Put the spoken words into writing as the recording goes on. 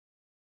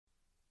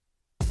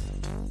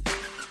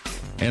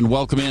And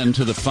welcome in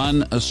to the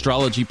Fun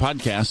Astrology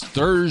Podcast,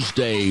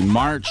 Thursday,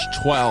 March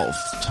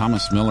 12th.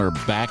 Thomas Miller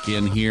back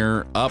in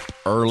here, up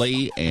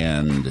early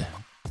and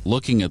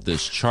looking at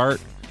this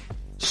chart,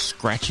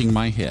 scratching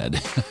my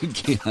head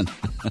again.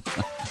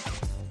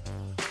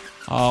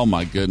 Oh,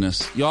 my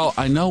goodness. Y'all,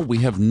 I know we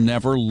have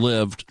never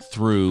lived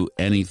through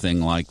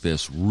anything like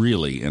this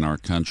really in our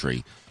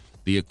country.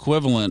 The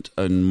equivalent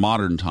in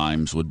modern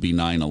times would be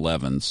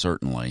 9/11,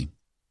 certainly.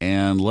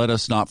 And let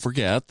us not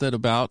forget that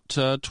about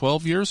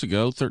 12 years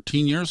ago,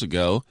 13 years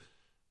ago,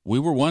 we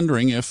were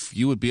wondering if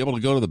you would be able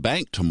to go to the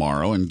bank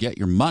tomorrow and get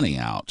your money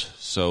out.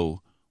 So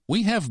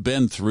we have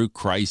been through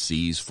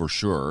crises for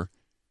sure.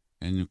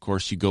 And, of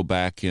course, you go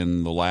back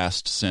in the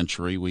last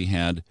century, we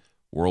had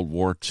World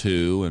War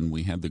II and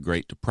we had the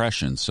Great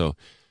Depression. So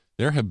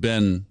there have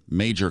been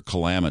major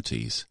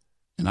calamities.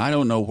 And I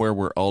don't know where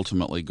we're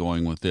ultimately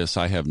going with this.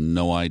 I have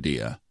no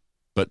idea.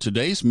 But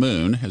today's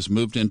moon has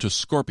moved into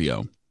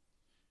Scorpio.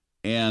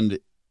 And,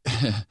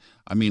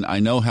 I mean, I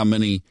know how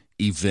many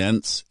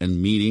events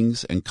and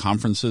meetings and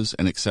conferences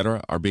and et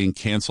cetera are being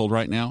canceled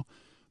right now.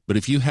 But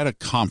if you had a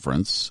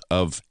conference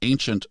of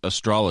ancient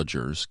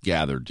astrologers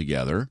gathered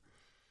together,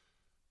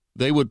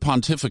 they would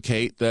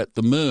pontificate that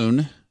the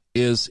moon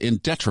is in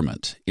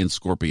detriment in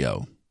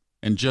Scorpio.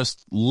 And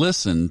just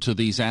listen to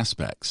these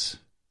aspects,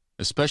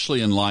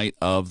 especially in light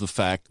of the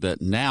fact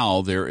that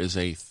now there is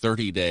a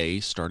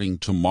 30-day, starting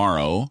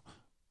tomorrow,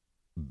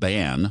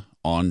 ban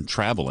on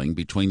traveling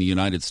between the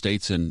United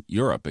States and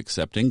Europe,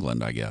 except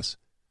England, I guess.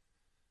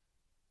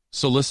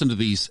 So listen to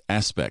these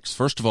aspects.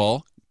 First of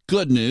all,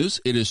 good news,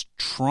 it is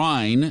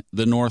trine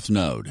the North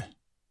Node.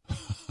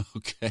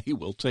 Okay,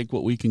 we'll take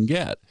what we can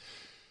get.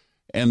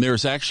 And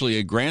there's actually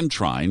a grand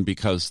trine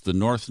because the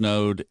North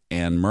Node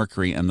and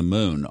Mercury and the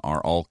Moon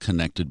are all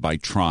connected by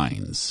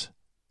trines.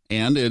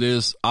 And it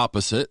is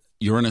opposite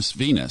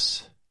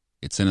Uranus-Venus.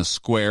 It's in a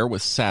square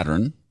with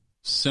Saturn,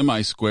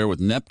 semi-square with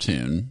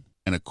Neptune,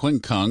 and a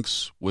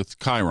quincunx with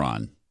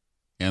Chiron.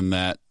 And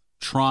that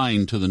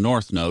trine to the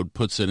North Node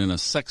puts it in a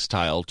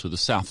sextile to the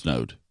South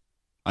Node.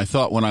 I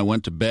thought when I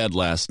went to bed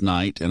last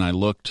night and I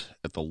looked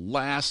at the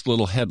last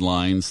little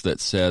headlines that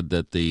said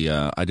that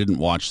I didn't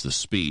watch the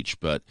speech,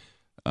 but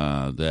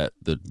that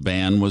the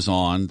ban was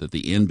on, that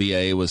the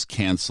NBA was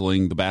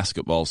canceling the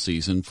basketball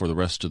season for the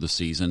rest of the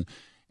season,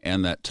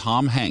 and that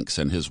Tom Hanks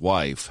and his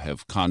wife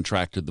have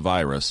contracted the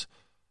virus,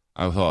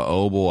 I thought,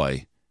 oh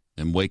boy,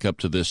 and wake up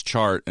to this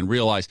chart and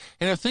realize,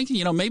 and I'm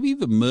thinking, maybe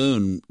the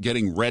moon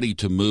getting ready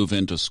to move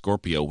into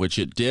Scorpio, which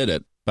it did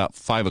at about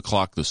 5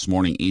 o'clock this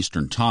morning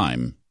Eastern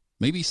time,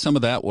 maybe some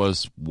of that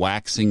was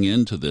waxing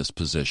into this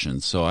position.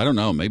 So I don't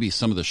know, maybe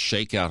some of the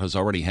shakeout has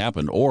already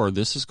happened, or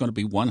this is going to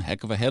be one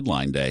heck of a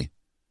headline day.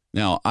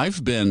 Now,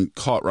 I've been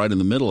caught right in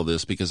the middle of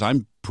this because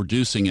I'm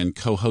producing and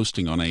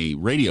co-hosting on a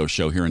radio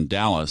show here in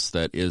Dallas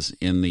that is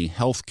in the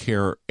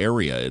healthcare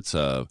area. It's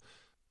a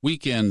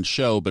weekend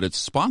show, but it's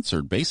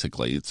sponsored,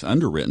 basically. It's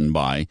underwritten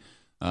by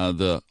all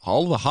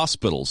the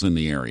hospitals in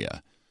the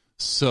area.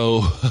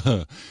 So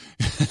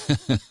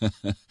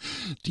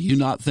do you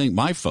not think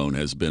my phone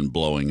has been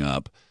blowing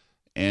up?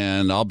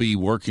 And I'll be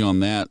working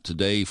on that.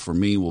 Today for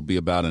me will be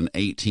about an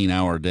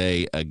 18-hour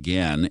day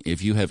again.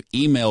 If you have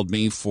emailed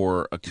me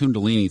for a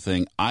Kundalini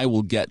thing, I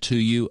will get to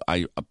you.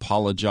 I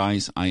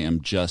apologize. I am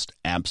just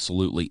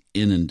absolutely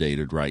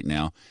inundated right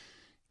now.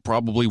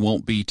 Probably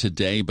won't be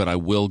today, but I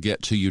will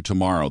get to you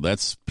tomorrow.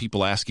 That's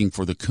people asking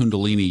for the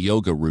Kundalini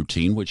yoga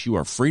routine, which you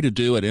are free to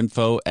do at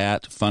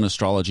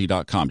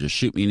info@funastrology.com. Just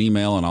shoot me an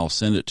email and I'll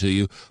send it to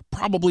you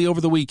probably over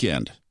the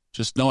weekend.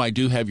 Just know I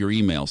do have your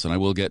emails and I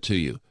will get to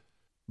you.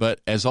 But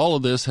as all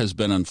of this has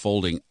been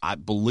unfolding,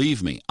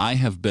 believe me, I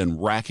have been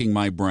racking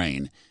my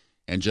brain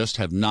and just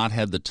have not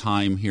had the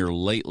time here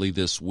lately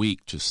this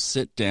week to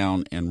sit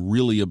down and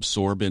really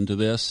absorb into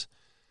this.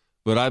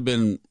 But I've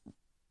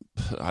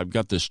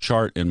got this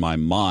chart in my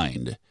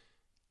mind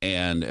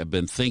and have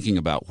been thinking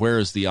about where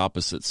is the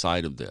opposite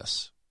side of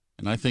this.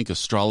 And I think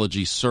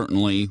astrology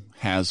certainly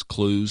has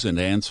clues and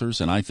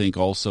answers. And I think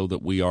also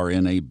that we are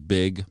in a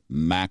big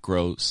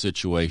macro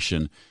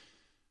situation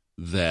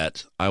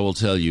that I will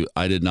tell you,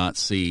 I did not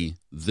see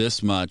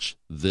this much,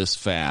 this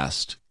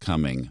fast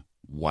coming.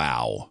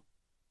 Wow.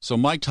 So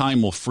my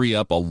time will free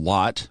up a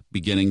lot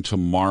beginning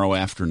tomorrow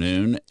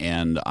afternoon,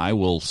 and I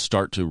will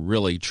start to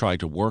really try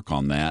to work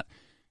on that.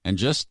 And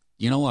just,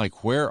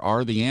 where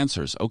are the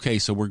answers? Okay,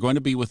 so we're going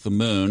to be with the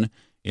moon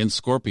in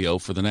Scorpio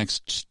for the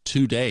next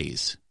 2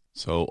 days.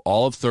 So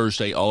all of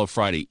Thursday, all of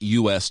Friday,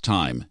 U.S.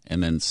 time.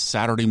 And then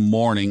Saturday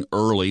morning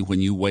early when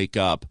you wake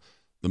up,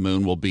 the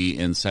moon will be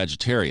in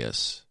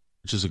Sagittarius,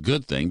 which is a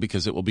good thing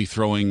because it will be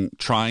throwing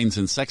trines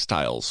and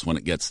sextiles when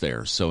it gets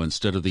there. So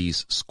instead of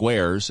these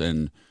squares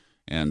and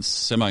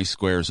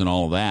semi-squares and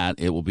all of that,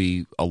 it will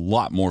be a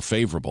lot more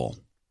favorable.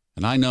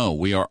 And I know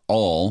we are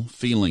all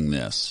feeling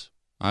this.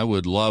 I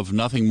would love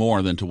nothing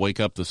more than to wake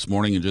up this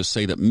morning and just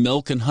say that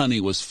milk and honey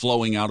was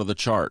flowing out of the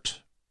chart.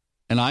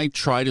 And I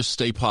try to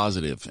stay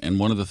positive. And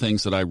one of the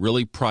things that I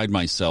really pride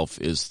myself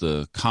is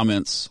the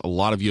comments a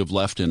lot of you have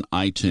left in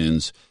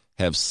iTunes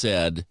have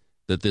said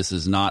that this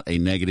is not a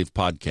negative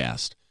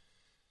podcast.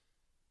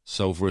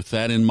 So with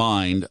that in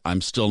mind,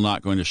 I'm still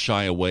not going to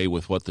shy away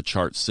with what the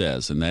chart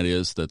says, and that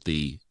is that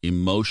the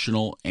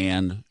emotional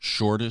and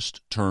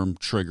shortest term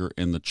trigger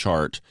in the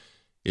chart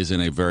is in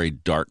a very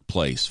dark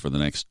place for the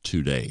next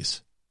 2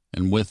 days.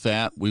 And with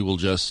that, we will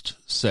just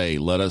say,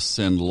 let us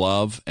send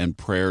love and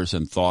prayers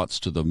and thoughts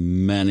to the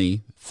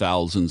many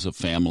thousands of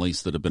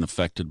families that have been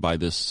affected by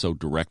this so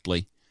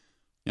directly.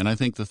 And I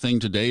think the thing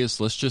today is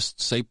let's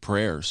just say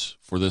prayers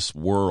for this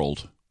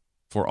world,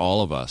 for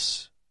all of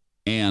us,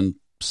 and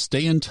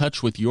stay in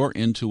touch with your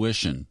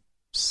intuition.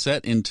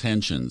 Set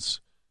intentions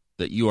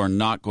that you are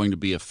not going to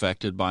be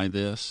affected by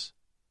this.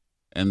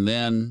 And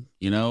then,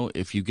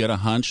 if you get a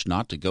hunch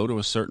not to go to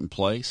a certain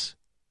place,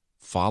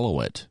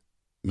 follow it.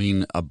 I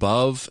mean,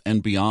 above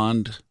and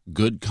beyond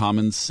good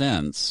common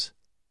sense,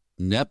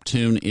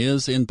 Neptune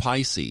is in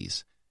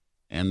Pisces,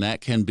 and that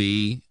can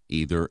be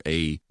either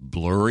a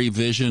blurry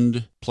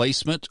visioned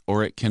placement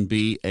or it can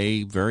be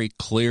a very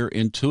clear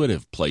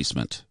intuitive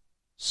placement.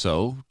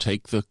 So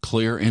take the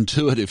clear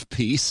intuitive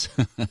piece,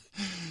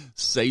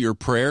 say your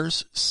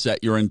prayers,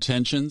 set your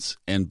intentions,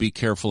 and be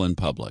careful in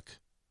public.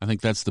 I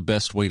think that's the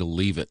best way to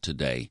leave it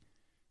today,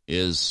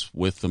 is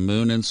with the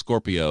moon in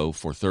Scorpio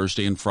for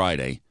Thursday and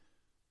Friday.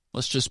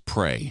 Let's just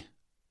pray.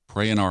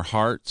 Pray in our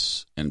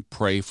hearts and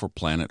pray for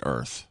planet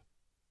Earth.